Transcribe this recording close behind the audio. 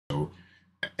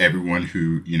everyone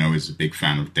who, is a big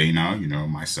fan of Dana,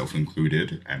 myself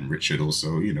included, and Richard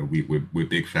also, we're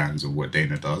big fans of what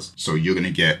Dana does. So you're going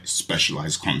to get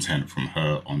specialized content from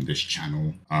her on this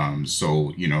channel.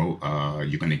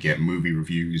 You're going to get movie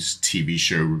reviews, TV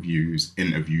show reviews,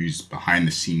 interviews, behind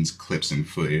the scenes clips and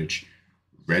footage,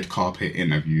 red carpet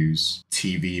interviews,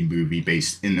 TV movie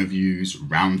based interviews,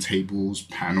 roundtables,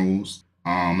 panels,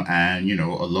 and a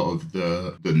lot of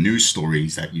the news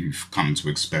stories that you've come to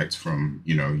expect from,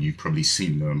 you've probably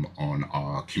seen them on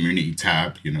our community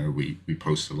tab. We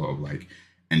post a lot of like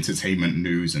entertainment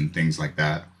news and things like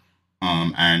that.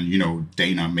 And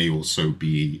Dana may also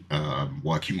be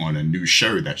working on a new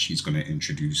show that she's going to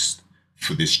introduce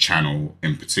for this channel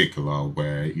in particular,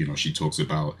 where she talks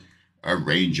about a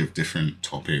range of different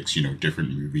topics,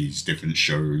 different movies, different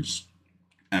shows,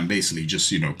 and basically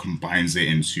just combines it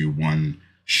into one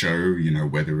show,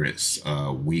 whether it's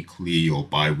weekly or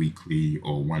bi-weekly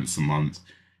or once a month.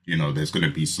 There's going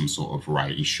to be some sort of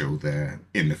variety show there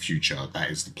in the future.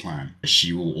 That is the plan.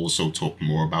 She will also talk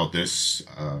more about this,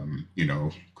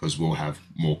 because we'll have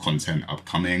more content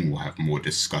upcoming. We'll have more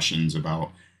discussions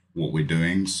about what we're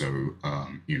doing. So,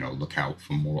 look out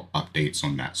for more updates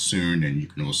on that soon. And you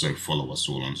can also follow us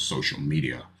all on social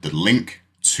media. The link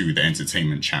to the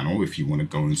entertainment channel, if you want to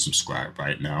go and subscribe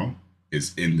right now,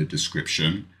 is in the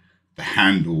description. The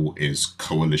handle is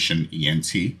Koalition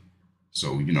ENT.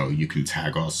 So, you can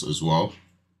tag us as well.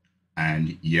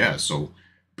 And yeah, so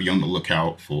be on the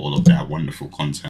lookout for all of that wonderful content.